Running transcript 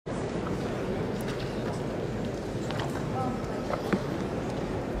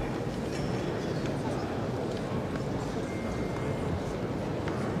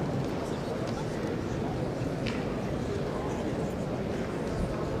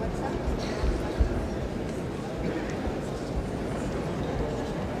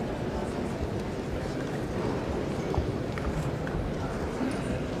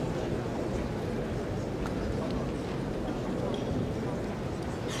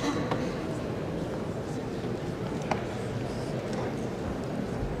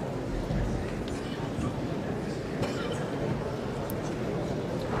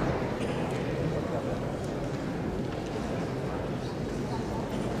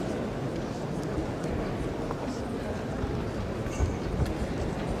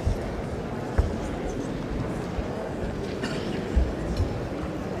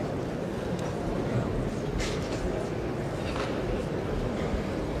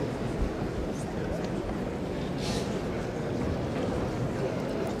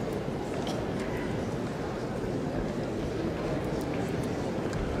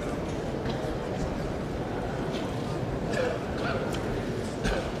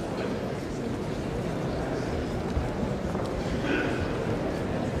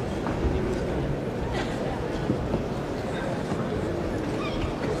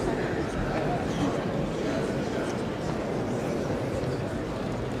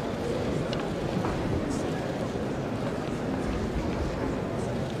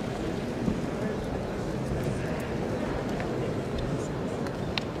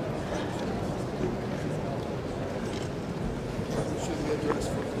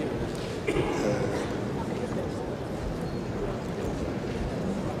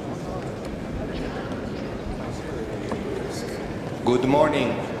Good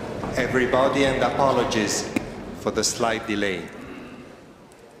morning, everybody, and apologies for the slight delay.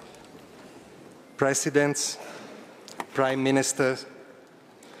 Presidents, Prime Ministers,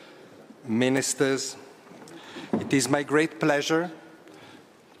 Ministers, it is my great pleasure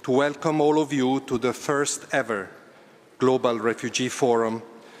to welcome all of you to the first ever Global Refugee Forum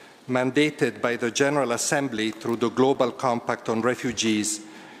mandated by the General Assembly through the Global Compact on Refugees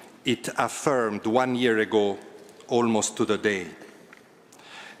it affirmed 1 year ago, almost to the day.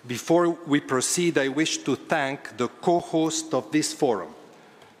 Before we proceed, I wish to thank the co-host of this forum,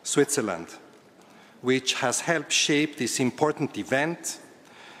 Switzerland, which has helped shape this important event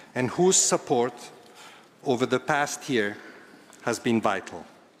and whose support over the past year has been vital.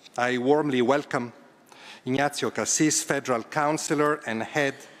 I warmly welcome Ignacio Cassis, Federal Councillor and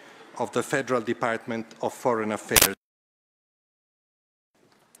Head of the Federal Department of Foreign Affairs.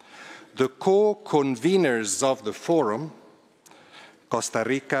 The co-conveners of the forum, Costa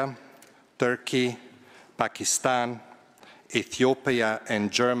Rica, Turkey, Pakistan, Ethiopia, and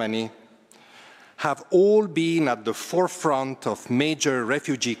Germany, have all been at the forefront of major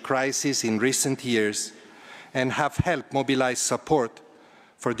refugee crises in recent years and have helped mobilize support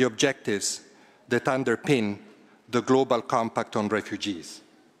for the objectives that underpin the Global Compact on Refugees.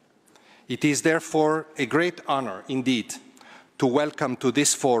 It is therefore a great honor indeed to welcome to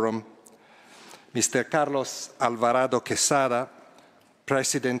this forum Mr. Carlos Alvarado Quesada,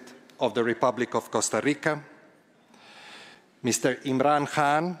 President of the Republic of Costa Rica, Mr. Imran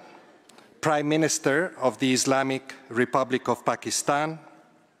Khan, Prime Minister of the Islamic Republic of Pakistan,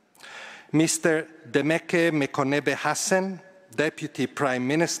 Mr. Demeke Mekonebe Hassan, Deputy Prime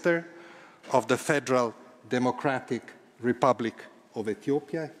Minister of the Federal Democratic Republic of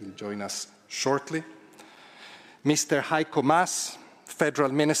Ethiopia, he'll join us shortly, Mr. Heiko Maas,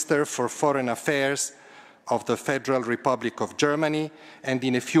 Federal Minister for Foreign Affairs of the Federal Republic of Germany, and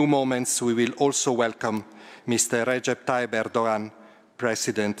in a few moments we will also welcome Mr. Recep Tayyip Erdogan,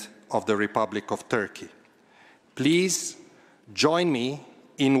 President of the Republic of Turkey. Please join me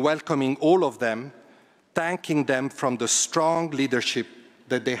in welcoming all of them, thanking them for the strong leadership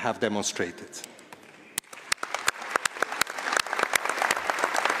that they have demonstrated.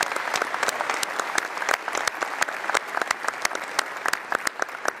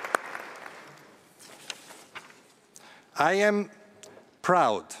 I am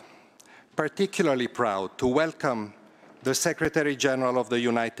proud, particularly proud, to welcome the Secretary General of the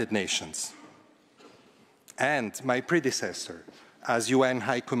United Nations and my predecessor as UN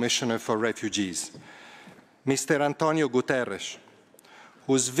High Commissioner for Refugees, Mr. Antonio Guterres,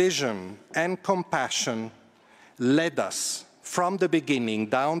 whose vision and compassion led us from the beginning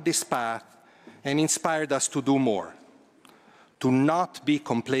down this path and inspired us to do more, to not be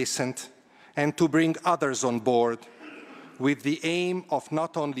complacent, and to bring others on board with the aim of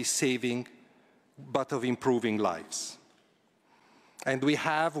not only saving, but of improving lives. And we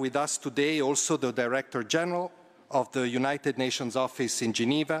have with us today also the Director General of the United Nations Office in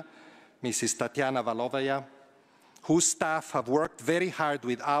Geneva, Mrs. Tatiana Valovaya, whose staff have worked very hard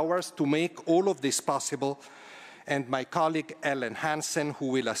with ours to make all of this possible, and my colleague Ellen Hansen, who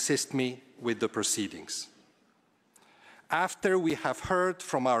will assist me with the proceedings. After we have heard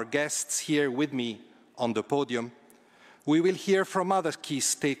from our guests here with me on the podium, we will hear from other key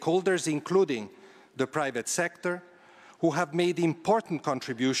stakeholders, including the private sector, who have made important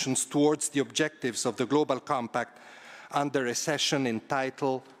contributions towards the objectives of the Global Compact under a session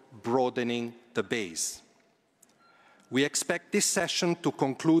entitled Broadening the Base. We expect this session to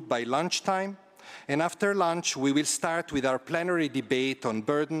conclude by lunchtime, and after lunch we will start with our plenary debate on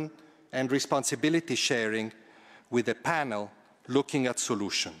burden and responsibility sharing with a panel looking at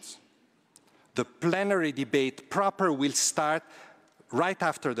solutions. The plenary debate proper will start right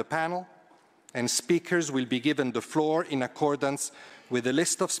after the panel, and speakers will be given the floor in accordance with the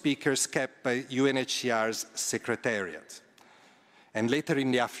list of speakers kept by UNHCR's Secretariat. And later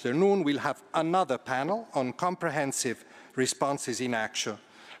in the afternoon, we'll have another panel on comprehensive responses in action,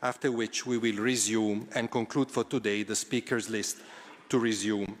 after which we will resume and conclude for today the speakers list to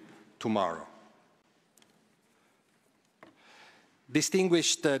resume tomorrow.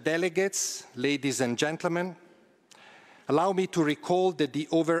 Distinguished delegates, ladies and gentlemen, allow me to recall that the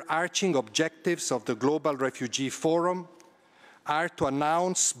overarching objectives of the Global Refugee Forum are to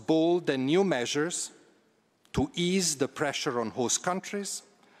announce bold and new measures to ease the pressure on host countries,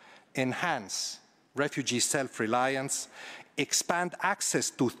 enhance refugee self-reliance, expand access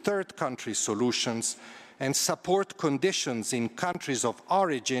to third country solutions, and support conditions in countries of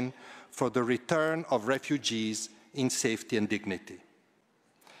origin for the return of refugees in safety and dignity.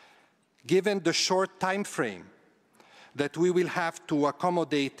 Given the short time frame that we will have to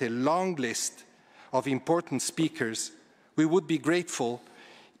accommodate a long list of important speakers, we would be grateful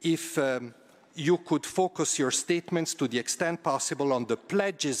if you could focus your statements to the extent possible on the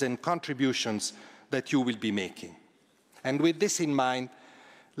pledges and contributions that you will be making. And with this in mind,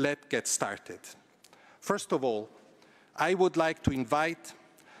 let's get started. First of all, I would like to invite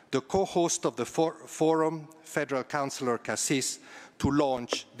the co-host of the forum, Federal Councillor Cassis, to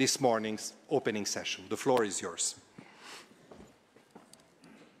launch this morning's opening session. The floor is yours.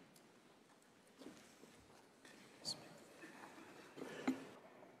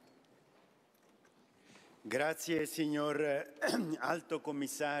 Grazie, signor Alto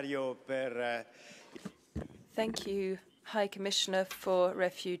Commissario per... Thank you, High Commissioner for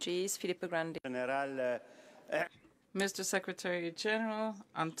Refugees, Filippo Grandi. General, Mr. Secretary General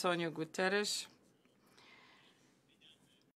Antonio Guterres,